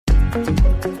Welcome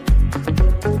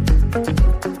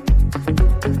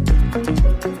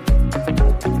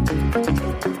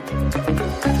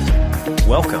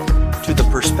to the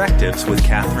Perspectives with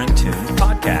Catherine Toon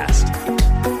podcast.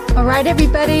 All right,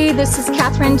 everybody, this is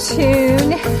Catherine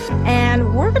Toon,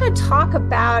 and we're going to talk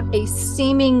about a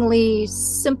seemingly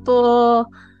simple,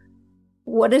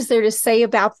 what is there to say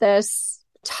about this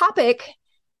topic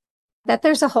that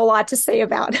there's a whole lot to say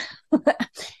about.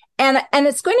 And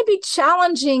it's going to be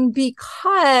challenging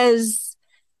because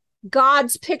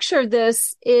God's picture of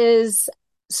this is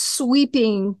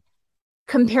sweeping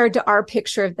compared to our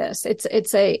picture of this.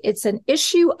 It's an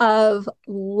issue of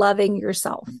loving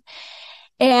yourself.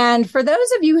 And for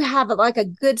those of you who have like a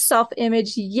good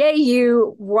self-image, yay,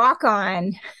 you rock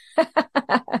on,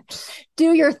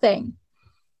 do your thing.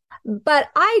 But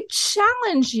I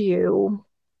challenge you,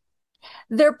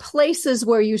 there are places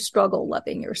where you struggle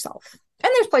loving yourself. And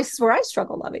there's places where I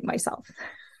struggle loving myself.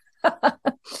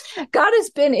 God has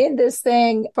been in this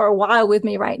thing for a while with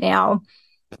me right now.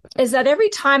 Is that every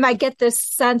time I get this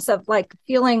sense of like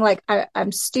feeling like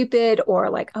I'm stupid or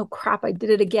like, oh crap, I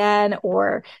did it again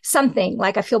or something,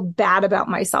 like I feel bad about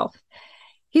myself.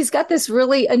 He's got this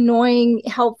really annoying,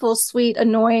 helpful, sweet,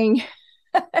 annoying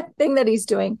thing that he's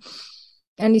doing.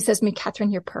 And he says to me,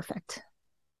 Catherine, you're perfect.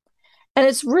 And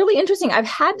it's really interesting. I've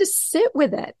had to sit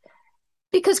with it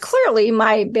because clearly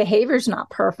my behavior is not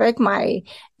perfect. My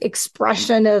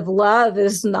expression of love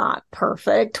is not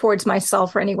perfect towards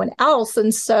myself or anyone else.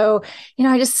 And so,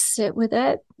 I just sit with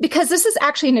it because this is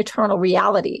actually an eternal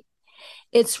reality.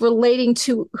 It's relating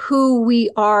to who we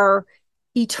are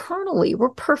eternally.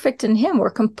 We're perfect in Him. We're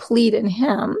complete in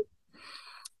Him.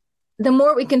 The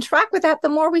more we can track with that, the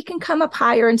more we can come up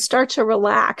higher and start to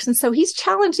relax. And so He's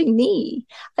challenging me.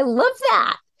 I love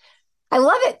that. I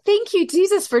love it. Thank you,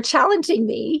 Jesus, for challenging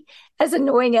me, as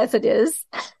annoying as it is.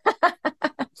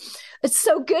 It's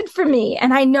so good for me.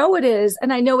 And I know it is.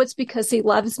 And I know it's because He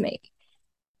loves me.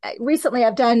 Recently,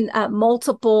 I've done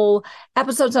multiple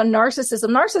episodes on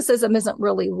narcissism. Narcissism isn't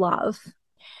really love.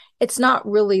 It's not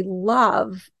really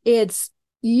love. It's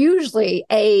usually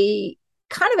a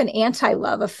kind of an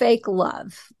anti-love, a fake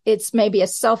love. It's maybe a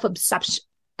self-obsession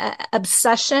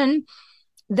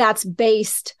that's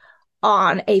based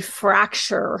on a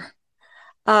fracture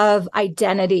of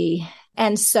identity.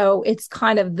 And so it's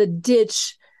kind of the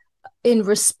ditch in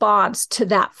response to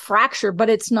that fracture, but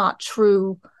it's not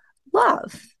true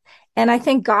love. And I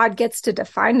think God gets to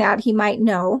define that. He might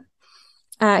know.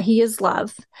 He is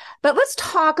love. But let's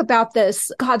talk about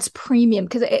this, God's premium,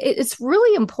 because it's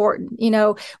really important.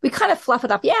 We kind of fluff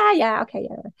it up. Yeah, okay.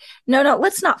 Yeah. No,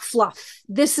 let's not fluff.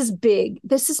 This is big.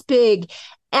 This is big.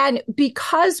 And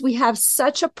because we have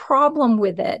such a problem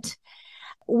with it,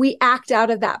 we act out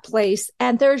of that place.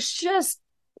 And there's just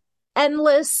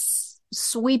endless,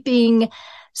 sweeping,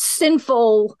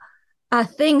 sinful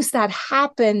things that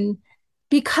happen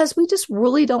because we just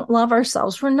really don't love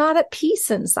ourselves. We're not at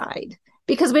peace inside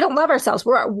because we don't love ourselves.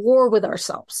 We're at war with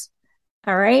ourselves.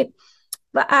 All right.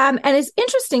 But, and it's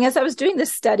interesting, as I was doing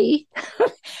this study,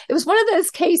 it was one of those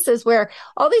cases where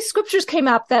all these scriptures came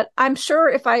up that I'm sure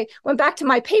if I went back to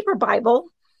my paper Bible,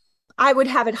 I would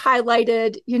have it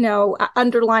highlighted,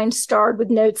 underlined, starred with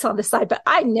notes on the side, but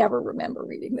I never remember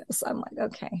reading this. I'm like,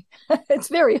 okay, it's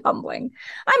very humbling.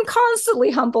 I'm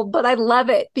constantly humbled, but I love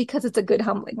it because it's a good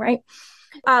humbling, right?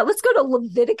 Let's go to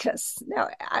Leviticus. Now,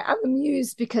 I'm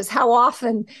amused because how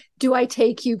often do I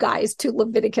take you guys to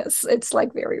Leviticus? It's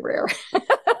like very rare.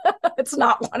 It's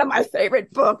not one of my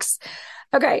favorite books.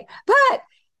 Okay, but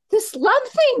this love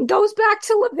thing goes back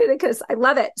to Leviticus. I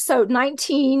love it. So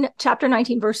chapter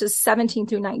 19, verses 17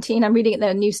 through 19. I'm reading it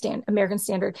in the American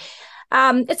Standard.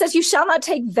 It says, you shall not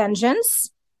take vengeance,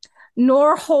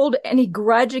 nor hold any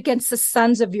grudge against the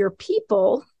sons of your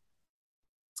people,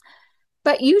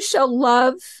 but you shall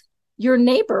love your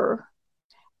neighbor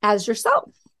as yourself.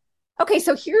 Okay,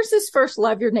 so here's this first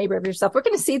love your neighbor as yourself. We're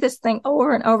going to see this thing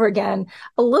over and over again,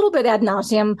 a little bit ad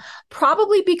nauseum,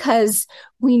 probably because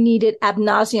we need it ad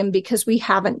nauseum because we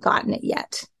haven't gotten it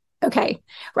yet. Okay,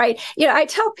 right? I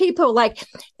tell people like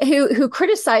who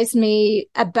criticize me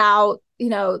about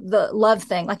the love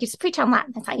thing, like you just preach on love.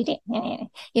 That's how you do.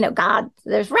 God,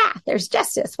 there's wrath, there's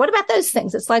justice. What about those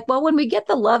things? It's like, well, when we get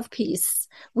the love piece,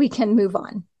 we can move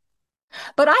on.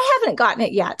 But I haven't gotten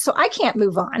it yet, so I can't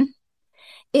move on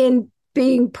in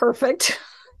being perfect.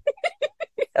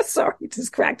 Sorry, it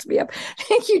just cracked me up.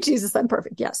 Thank you, Jesus. I'm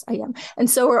perfect. Yes, I am. And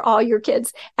so are all your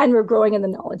kids. And we're growing in the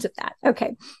knowledge of that.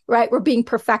 Okay. Right. We're being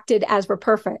perfected as we're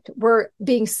perfect. We're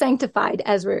being sanctified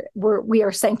as we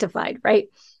are sanctified. Right.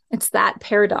 It's that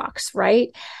paradox. Right.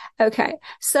 Okay.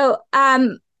 So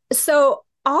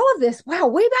all of this, wow,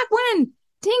 way back when,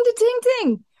 ding, ding, ding,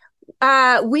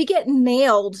 ding, we get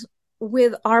nailed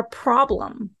with our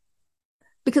problem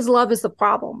because love is the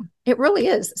problem. It really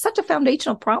is such a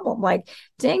foundational problem. Like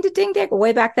ding, ding, ding, ding,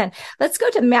 way back then. Let's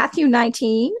go to Matthew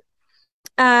 19.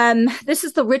 This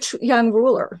is the rich young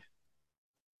ruler.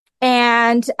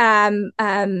 And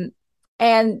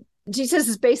Jesus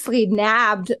is basically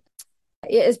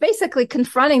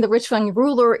confronting the rich young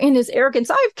ruler in his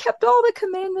arrogance. I've kept all the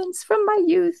commandments from my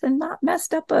youth and not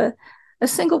messed up a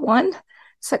single one.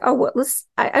 It's like, oh, well,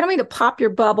 I don't mean to pop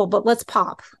your bubble, but let's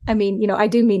pop. I mean, I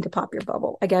do mean to pop your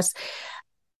bubble, I guess.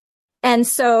 And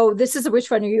so this is a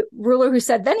rich young ruler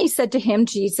then he said to him,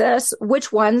 Jesus,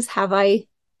 which ones have I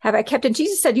kept? And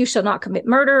Jesus said, you shall not commit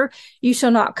murder. You shall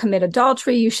not commit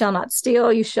adultery. You shall not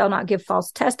steal. You shall not give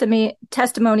false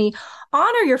testimony.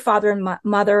 Honor your father and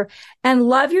mother and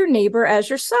love your neighbor as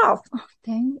yourself. Oh,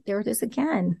 dang, there it is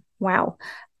again. Wow.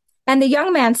 And the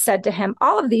young man said to him,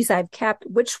 all of these I've kept.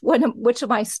 Which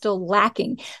am I still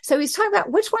lacking? So he's talking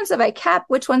about which ones have I kept?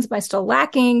 Which ones am I still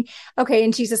lacking? Okay.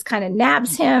 And Jesus kind of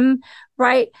nabs him,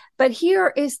 right? But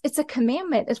it's a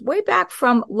commandment. It's way back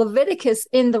from Leviticus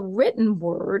in the written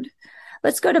word.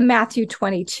 Let's go to Matthew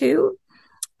 22,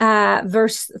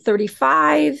 verse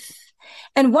 35.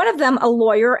 And one of them, a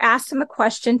lawyer, asked him a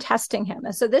question, testing him.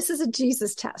 And so this is a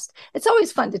Jesus test. It's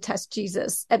always fun to test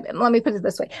Jesus. And let me put it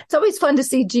this way. It's always fun to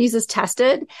see Jesus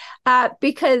tested,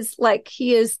 because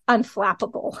he is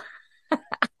unflappable.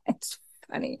 It's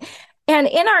funny. And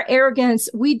in our arrogance,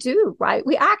 we do, right?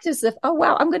 We act as if, oh,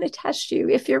 wow, I'm going to test you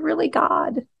if you're really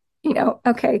God,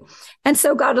 okay. And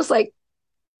so God was like,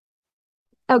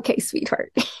 okay,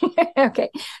 sweetheart. Okay.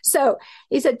 So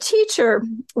he said, teacher,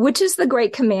 which is the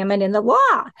great commandment in the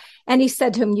law? And he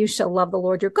said to him, you shall love the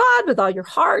Lord your God with all your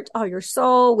heart, all your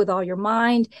soul, with all your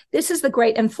mind. This is the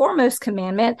great and foremost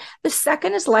commandment. The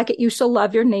second is like it. You shall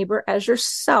love your neighbor as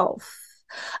yourself.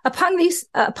 Upon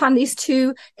these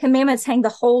two commandments hang the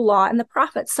whole law and the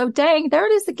prophets. So dang, there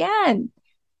it is again.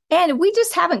 And we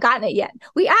just haven't gotten it yet.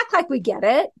 We act like we get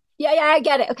it. Yeah, I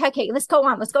get it. Okay, let's go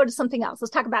on. Let's go to something else.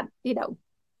 Let's talk about,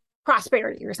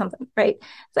 prosperity or something, right?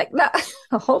 It's like, no,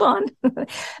 hold on.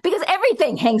 Because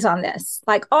everything hangs on this,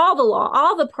 like all the law,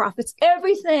 all the prophets,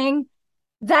 everything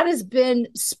that has been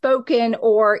spoken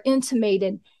or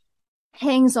intimated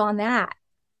hangs on that.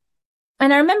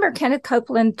 And I remember Kenneth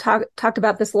Copeland talked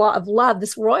about this law of love,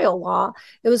 this royal law.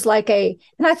 It was and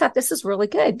I thought, this is really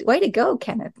good. Way to go,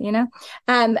 Kenneth,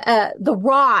 the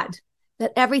rod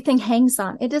that everything hangs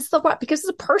on. It is the rod because it's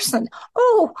a person.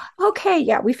 Oh, okay.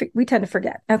 Yeah, we tend to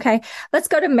forget. Okay. Let's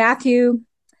go to Matthew,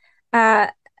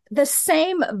 the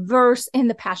same verse in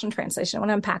the Passion Translation. I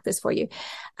want to unpack this for you.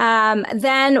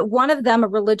 Then one of them, a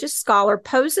religious scholar,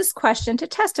 posed this question to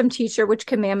test him, teacher, which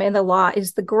commandment in the law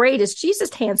is the greatest?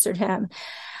 Jesus answered him.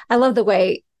 I love the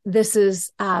way this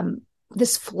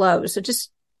flows. So just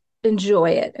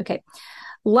enjoy it. Okay.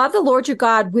 Love the Lord your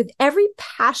God with every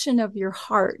passion of your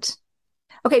heart.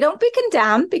 Okay, don't be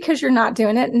condemned because you're not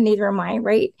doing it, and neither am I,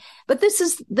 right? But this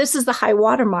is the high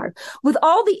water mark. With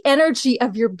all the energy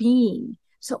of your being.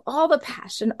 So all the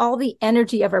passion, all the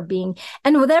energy of our being,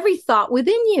 and with every thought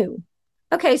within you.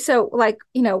 Okay, so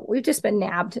we've just been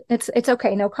nabbed. It's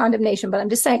okay, no condemnation, but I'm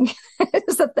just saying this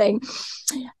is the thing.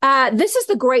 This is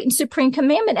the great and supreme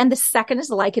commandment, and the second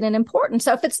is like it in importance.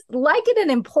 So if it's like it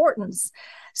in importance,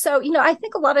 so I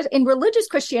think a lot of in religious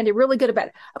Christianity really good about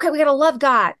it. Okay, we got to love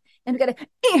God. And we got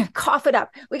to cough it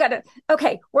up. We got to,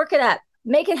 work it up,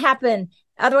 make it happen.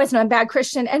 Otherwise, I'm a bad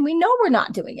Christian. And we know we're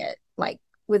not doing it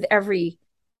with every,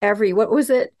 what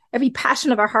was it? Every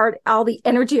passion of our heart, all the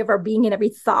energy of our being and every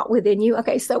thought within you.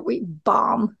 Okay. So we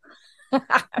bomb. And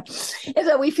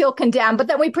so we feel condemned, but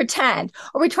then we pretend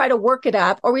or we try to work it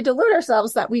up or we delude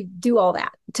ourselves that we do all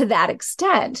that to that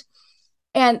extent.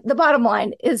 And the bottom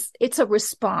line is it's a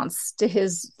response to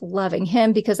his loving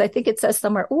him, because I think it says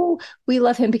somewhere, oh, we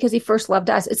love him because he first loved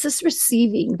us. It's just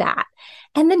receiving that.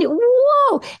 And then,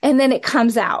 and then it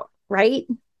comes out, right?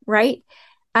 Right.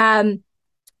 But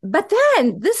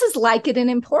then this is like it in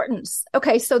importance.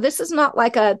 Okay. So this is not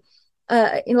like a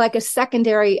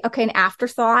secondary, an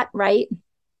afterthought, right?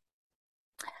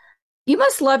 You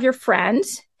must love your friend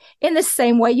in the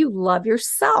same way you love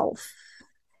yourself.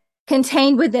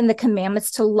 Contained within the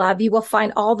commandments to love, you will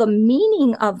find all the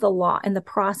meaning of the law in the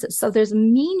process. So there's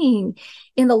meaning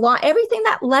in the law. Everything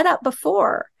that led up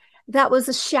before, that was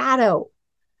a shadow.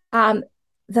 The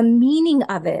meaning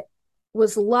of it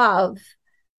was love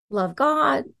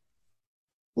God,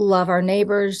 love our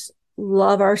neighbors,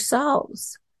 love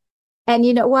ourselves. And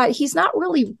you know what? He's not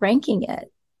really ranking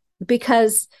it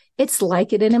because It's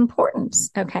like it in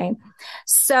importance. Okay.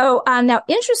 So now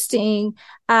interesting,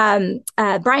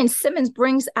 Brian Simmons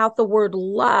brings out the word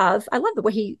love. I love the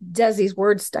way he does these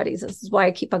word studies. This is why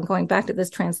I keep on going back to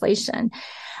this translation,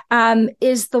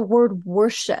 is the word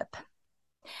worship.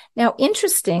 Now,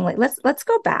 interestingly, let's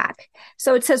go back.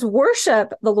 So it says,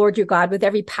 worship the Lord your God with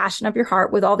every passion of your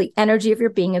heart, with all the energy of your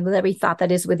being, and with every thought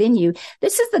that is within you.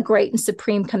 This is the great and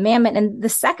supreme commandment. And the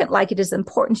second, like it, is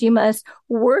important. You must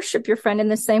worship your friend in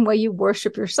the same way you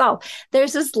worship yourself.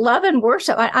 There's this love and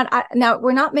worship. Now,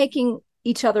 we're not making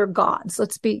each other gods.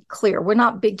 Let's be clear. We're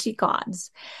not big G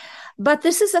gods. But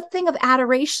this is a thing of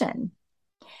adoration.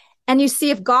 And you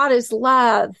see, if God is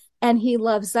love, and he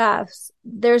loves us,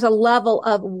 there's a level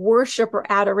of worship or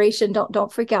adoration.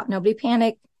 Don't freak out. Nobody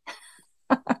panic.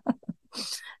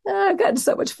 I've gotten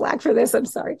so much flack for this. I'm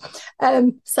sorry.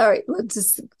 Sorry. Let's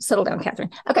just settle down, Catherine.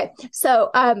 Okay.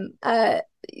 So,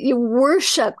 you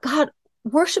worship. God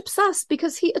worships us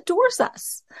because he adores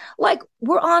us. Like,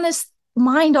 we're on his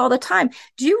mind all the time.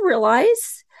 Do you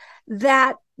realize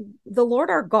that the Lord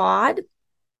our God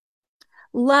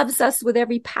loves us with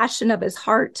every passion of his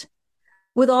heart,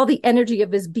 with all the energy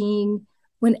of his being,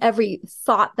 when every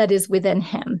thought that is within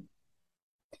him?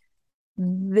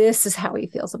 This is how he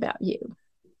feels about you.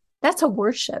 That's a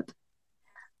worship.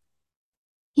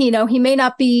 He may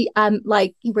not be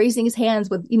like raising his hands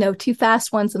with, two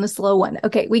fast ones and a slow one.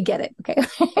 Okay, we get it. Okay.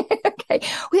 Okay.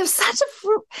 We have such a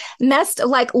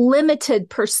limited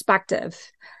perspective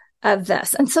of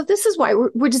this. And so this is why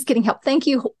we're just getting help. Thank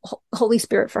you, Holy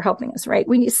Spirit, for helping us, right?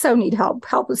 We need help.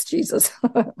 Help us, Jesus.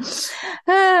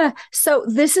 So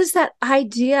this is that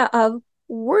idea of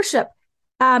worship.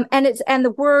 And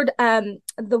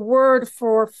the word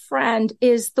for friend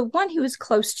is the one who is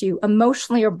close to you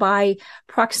emotionally or by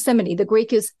proximity. The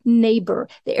Greek is neighbor.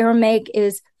 The Aramaic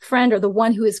is friend, or the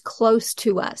one who is close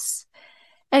to us.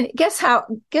 And guess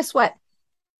what?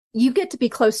 You get to be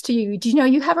close to you. Do you know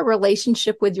you have a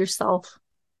relationship with yourself?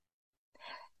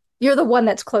 You're the one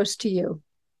that's close to you.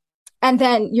 And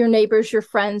then your neighbors, your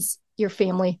friends, your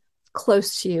family,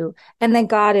 close to you. And then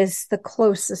God is the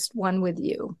closest one with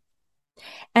you.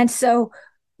 And so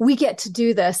we get to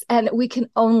do this, and we can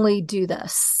only do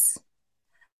this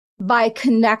by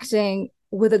connecting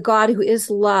with a God who is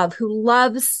love, who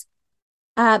loves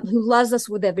us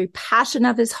with every passion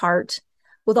of his heart,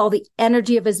 with all the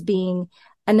energy of his being,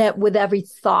 and that with every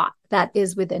thought that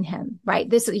is within him,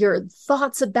 right? Your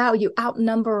thoughts about you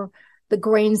outnumber the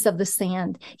grains of the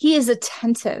sand. He is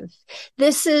attentive.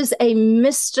 This is a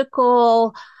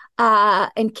mystical,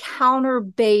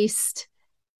 encounter-based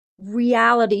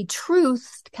reality,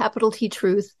 truth, capital T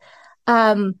truth,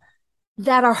 that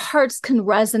our hearts can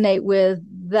resonate with,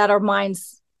 that our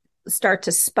minds start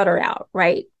to sputter out,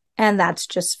 right? And that's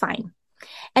just fine.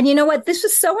 And you know what? This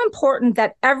is so important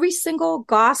that every single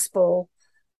gospel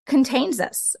contains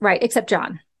this, right? Except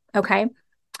John. Okay.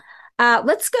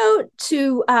 Let's go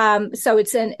to, so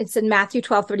it's in Matthew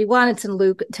 12:31. It's in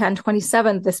Luke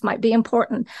 10:27. This might be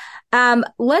important.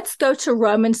 Let's go to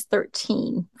Romans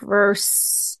 13,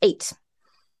 verse 8.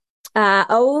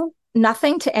 Owe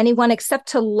nothing to anyone except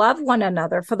to love one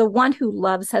another, for the one who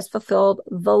loves has fulfilled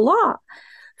the law.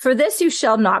 For this, you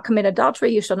shall not commit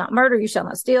adultery, you shall not murder, you shall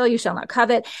not steal, you shall not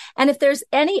covet. And if there's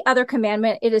any other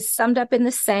commandment, it is summed up in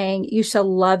the saying, you shall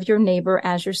love your neighbor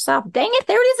as yourself. Dang it,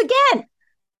 there it is again.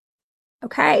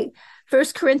 Okay. 1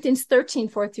 Corinthians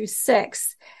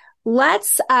 13:4-6.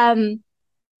 Let's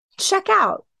check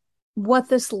out what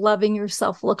this loving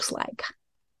yourself looks like.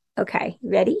 Okay,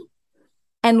 ready?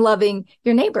 And loving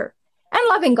your neighbor and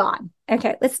loving God.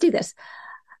 Okay, let's do this.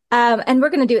 And we're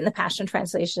going to do it in the Passion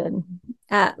Translation.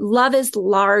 Love is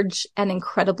large and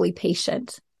incredibly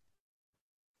patient.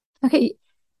 Okay,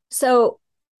 so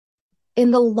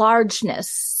in the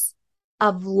largeness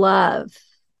of love,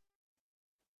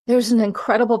 there's an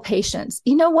incredible patience.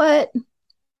 You know what?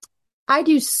 I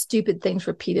do stupid things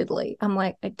repeatedly. I'm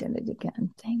like, I did it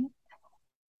again. Dang it.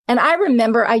 And I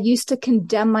remember I used to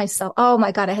condemn myself. Oh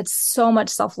my God, I had so much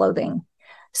self-loathing.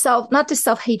 Not just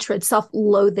self-hatred,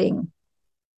 self-loathing.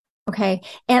 Okay.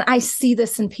 And I see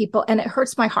this in people, and it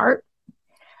hurts my heart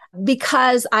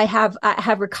because I have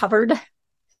recovered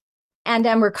and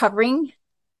am recovering.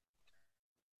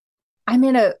 I'm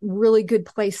in a really good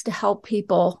place to help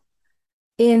people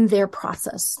in their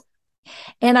process.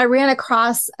 And I ran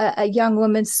across a young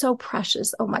woman, so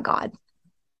precious. Oh my God,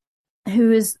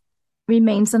 who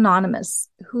remains anonymous,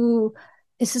 who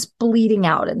is just bleeding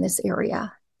out in this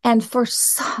area. And for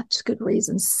such good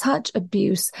reasons, such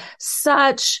abuse,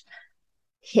 such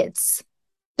hits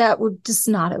that were just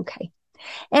not okay.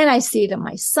 And I see it in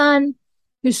my son,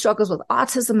 who struggles with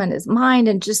autism in his mind,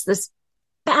 and just this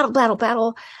battle, battle,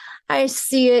 battle. I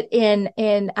see it in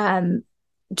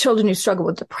children who struggle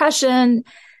with depression,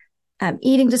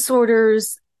 eating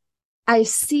disorders. I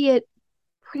see it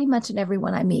pretty much in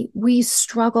everyone I meet. We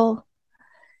struggle.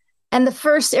 And the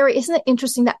first area, isn't it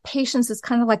interesting that patience is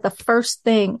kind of like the first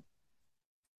thing?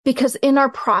 Because in our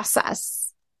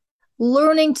process,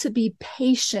 learning to be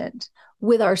patient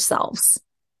with ourselves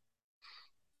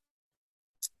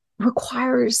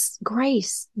requires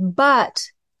grace, but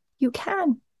you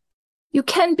can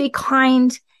be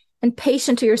kind and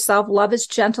patient to yourself. Love is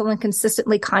gentle and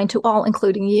consistently kind to all,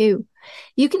 including you.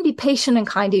 You can be patient and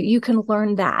kind to you. You can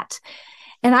learn that.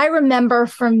 And I remember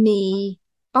for me,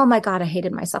 oh my God, I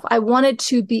hated myself. I wanted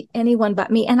to be anyone but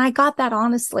me. And I got that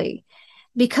honestly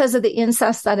because of the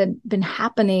incest that had been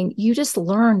happening. You just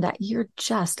learn that you're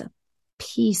just a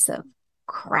piece of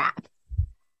crap,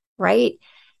 right?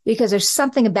 Because there's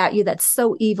something about you that's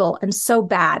so evil and so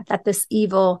bad that this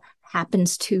evil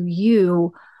happens to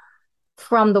you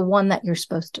from the one that you're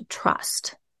supposed to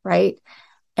trust, right?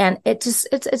 And it's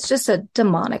just a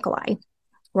demonic lie,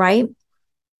 right?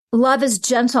 Love is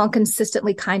gentle and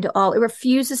consistently kind to all. It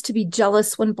refuses to be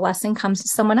jealous when blessing comes to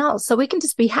someone else. So we can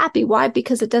just be happy. Why?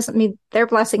 Because it doesn't mean their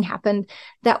blessing happened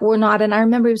that we're not. And I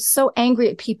remember I was so angry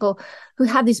at people who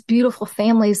had these beautiful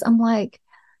families. I'm like,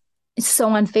 it's so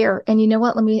unfair. And you know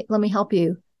what? Let me help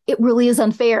you. It really is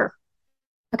unfair.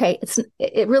 Okay.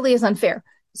 It really is unfair.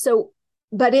 So,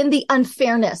 but in the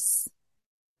unfairness,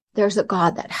 there's a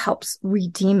God that helps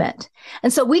redeem it.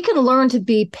 And so we can learn to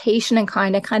be patient and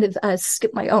kind. I kind of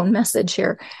skipped my own message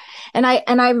here. And I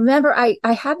remember I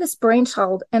had this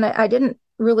brainchild and I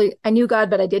knew God,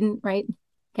 but I didn't, right?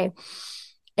 Okay.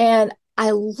 And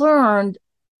I learned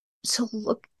to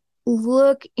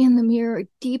look in the mirror,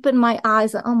 deep in my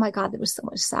eyes. And oh my God, there was so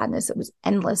much sadness. It was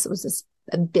endless. It was this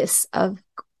abyss of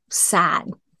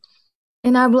sad.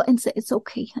 And I will say, it's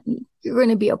okay, honey. You're going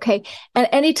to be okay. And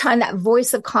anytime that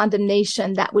voice of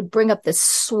condemnation that would bring up this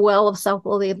swell of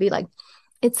self-will, they'd be like,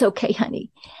 it's okay,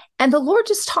 honey. And the Lord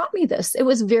just taught me this. It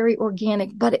was very organic,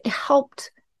 but it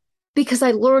helped because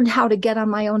I learned how to get on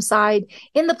my own side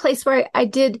in the place where I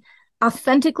did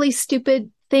authentically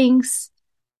stupid things,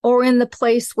 or in the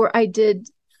place where I did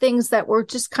things that were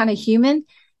just kind of human,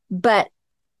 but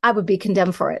I would be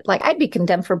condemned for it. Like I'd be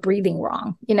condemned for breathing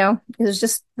wrong. You know, it was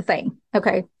just the thing.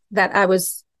 Okay. That I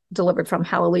was delivered from.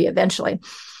 Hallelujah. Eventually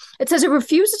it says it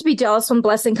refuses to be jealous when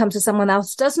blessing comes to someone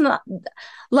else.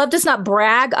 Love does not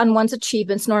brag on one's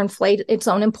achievements nor inflate its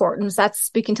own importance. That's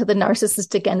speaking to the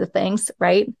narcissistic end of things,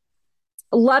 right?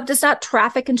 Love does not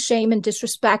traffic in shame and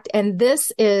disrespect. And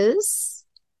this is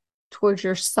towards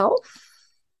yourself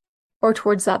or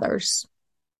towards others.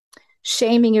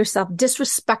 Shaming yourself,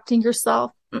 disrespecting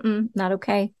yourself. Not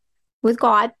okay. With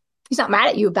God, he's not mad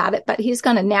at you about it, but he's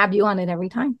going to nab you on it every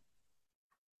time.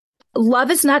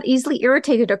 Love is not easily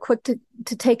irritated or quick to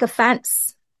take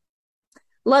offense.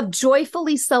 Love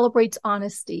joyfully celebrates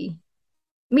honesty,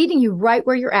 meeting you right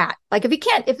where you're at. Like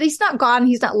if he's not God and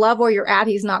he's not love where you're at,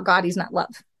 he's not God, he's not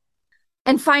love.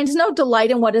 And finds no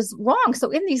delight in what is wrong. So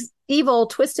in these evil,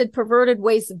 twisted, perverted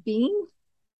ways of being,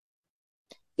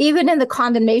 even in the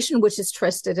condemnation, which is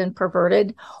twisted and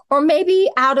perverted, or maybe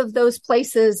out of those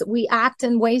places, we act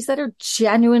in ways that are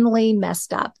genuinely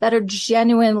messed up, that are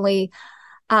genuinely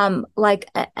like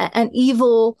an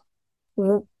evil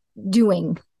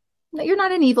doing. No, you're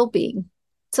not an evil being.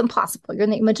 It's impossible. You're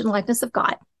in the image and likeness of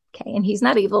God. Okay. And he's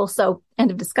not evil. So end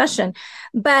of discussion.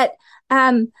 But,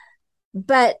 you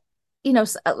know,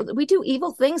 we do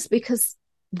evil things because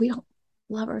we don't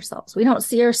love ourselves. We don't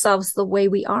see ourselves the way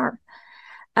we are.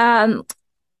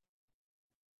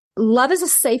 Love is a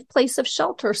safe place of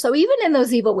shelter. So even in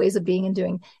those evil ways of being and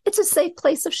doing, it's a safe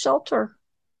place of shelter,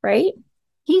 right?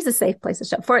 He's a safe place of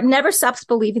shelter. For it never stops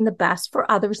believing the best for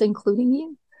others, including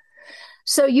you.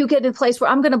 So you get to a place where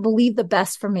I'm going to believe the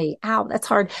best for me. Ow, that's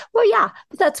hard. Well, yeah,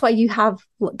 but that's why you have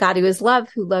God who is love,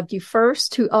 who loved you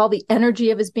first, who all the energy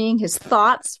of his being, his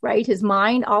thoughts, right? His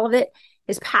mind, all of it,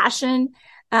 his passion,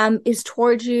 is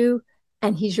towards you,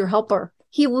 and he's your helper.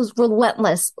 He was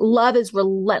relentless. Love is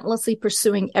relentlessly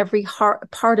pursuing every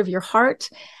part of your heart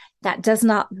that does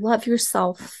not love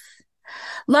yourself.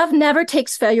 Love never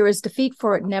takes failure as defeat,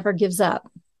 for it never gives up.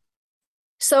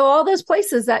 So all those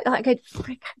places that like I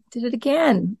did it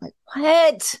again. Like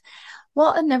what?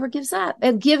 Well, it never gives up.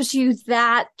 It gives you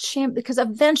that chance because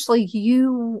eventually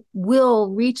you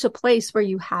will reach a place where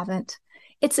you haven't.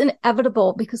 It's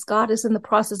inevitable because God is in the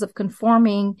process of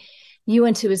conforming you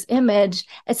into his image.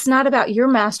 It's not about your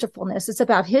masterfulness. It's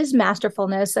about his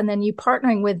masterfulness. And then you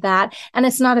partnering with that. And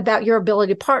it's not about your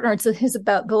ability to partner. It's his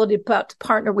ability to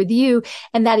partner with you,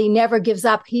 and that he never gives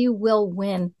up. He will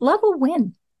win. Love will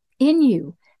win in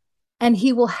you. And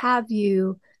he will have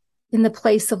you in the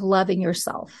place of loving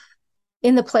yourself,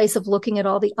 in the place of looking at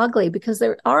all the ugly, because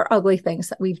there are ugly things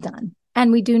that we've done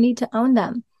and we do need to own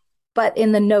them. But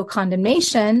in the no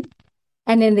condemnation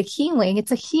and in the healing,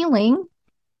 it's a healing.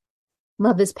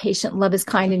 Love is patient, love is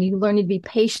kind, and you learn to be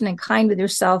patient and kind with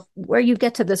yourself, where you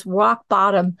get to this rock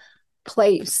bottom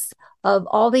place of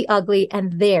all the ugly,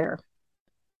 and there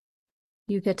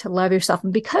you get to love yourself.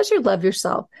 And because you love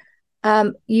yourself,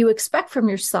 you expect from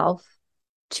yourself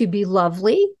to be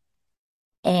lovely,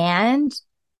 and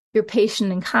you're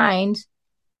patient and kind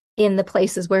in the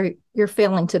places where you're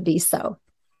failing to be so.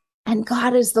 And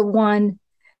God is the one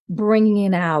bringing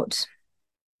it out.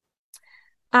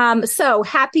 So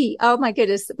happy. Oh my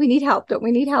goodness. We need help. Don't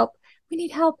we need help? We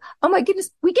need help. Oh my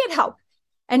goodness. We get help.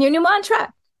 And your new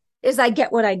mantra is I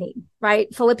get what I need,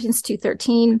 right? Philippians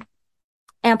 2:13,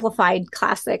 Amplified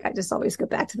Classic. I just always go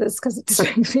back to this because it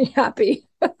just makes me happy.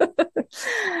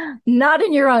 Not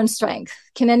in your own strength.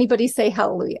 Can anybody say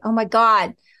hallelujah? Oh my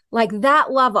God. Like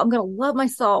that level. I'm going to love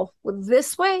myself with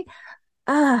this way.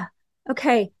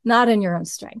 Okay. Not in your own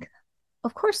strength.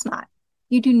 Of course not.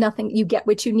 You do nothing. You get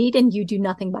what you need, and you do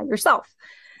nothing by yourself.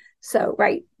 So,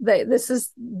 right. This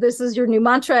is your new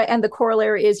mantra. And the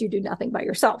corollary is you do nothing by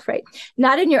yourself, right?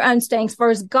 Not in your own strength, for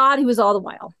it's God who is all the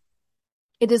while.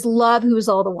 It is love who is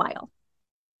all the while.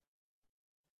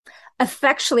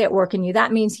 Effectually at work in you.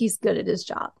 That means he's good at his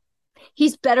job.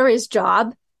 He's better at his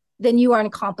job than you are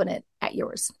incompetent at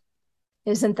yours.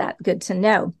 Isn't that good to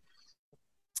know?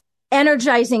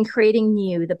 Energizing, creating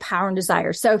new, the power and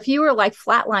desire. So if you were like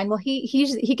flatline, well,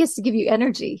 he gets to give you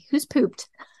energy. Who's pooped?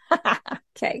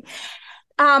 Okay.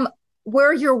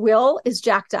 Where your will is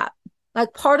jacked up.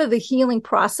 Like part of the healing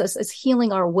process is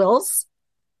healing our wills.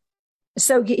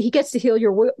 So he gets to heal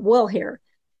your will here,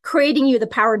 creating you the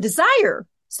power and desire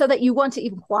so that you want to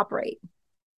even cooperate.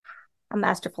 A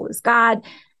masterful is God,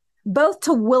 both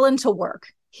to will and to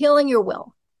work, healing your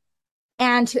will,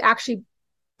 and to actually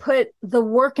put the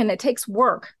work in. It takes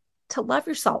work to love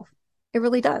yourself. It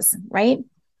really does, right?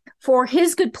 For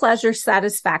his good pleasure,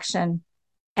 satisfaction,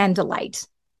 and delight.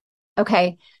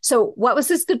 Okay. So what was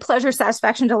this good pleasure,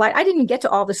 satisfaction, delight? I didn't get to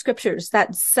all the scriptures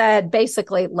that said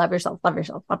basically love yourself, love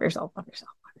yourself, love yourself, love yourself,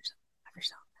 love yourself, love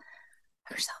yourself,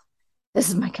 love yourself. This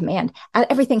is my command.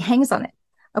 Everything hangs on it.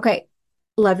 Okay.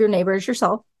 Love your neighbor as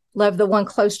yourself. Love the one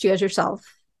close to you as yourself.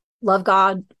 Love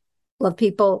God, love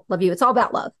people, love you. It's all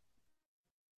about love.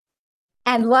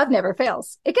 And love never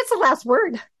fails. It gets the last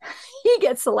word. He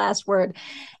gets the last word.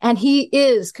 And he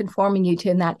is conforming you to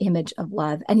in that image of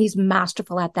love. And he's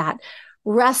masterful at that.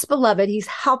 Rest, beloved. He's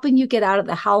helping you get out of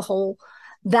the hellhole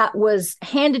that was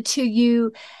handed to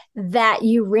you, that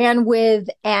you ran with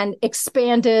and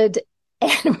expanded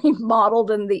and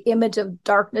remodeled in the image of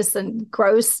darkness and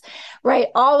gross, right?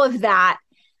 All of that.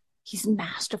 He's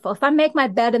masterful. If I make my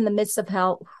bed in the midst of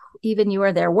hell, even you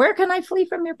are there. Where can I flee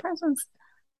from your presence?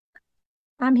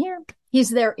 I'm here. He's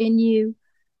there in you,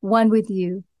 one with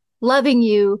you, loving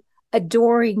you,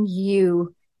 adoring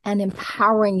you, and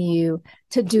empowering you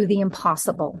to do the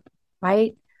impossible,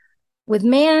 right? With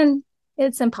man,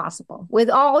 it's impossible. With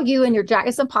all you and your jack,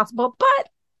 it's impossible, but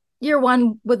you're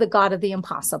one with the God of the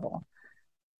impossible.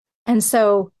 And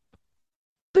so,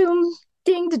 boom,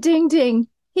 ding, ding, ding.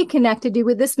 He connected you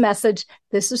with this message.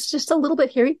 This is just a little bit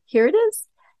here. Here it is.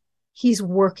 He's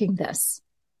working this.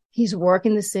 He's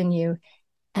working this in you.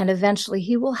 And eventually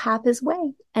he will have his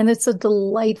way. And it's a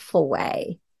delightful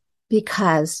way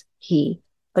because he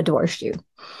adores you.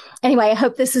 Anyway, I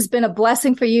hope this has been a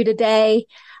blessing for you today.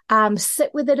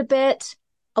 Sit with it a bit,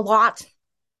 a lot,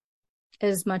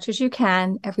 as much as you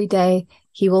can every day.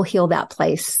 He will heal that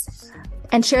place.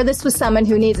 And share this with someone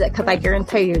who needs it, because I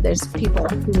guarantee you there's people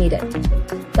who need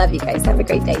it. Love you guys. Have a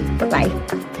great day. Bye-bye.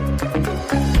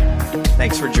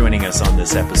 Thanks for joining us on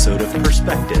this episode of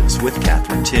Perspectives with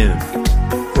Catherine Toon.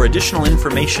 For additional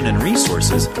information and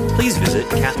resources, please visit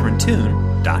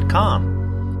catherinetoon.com.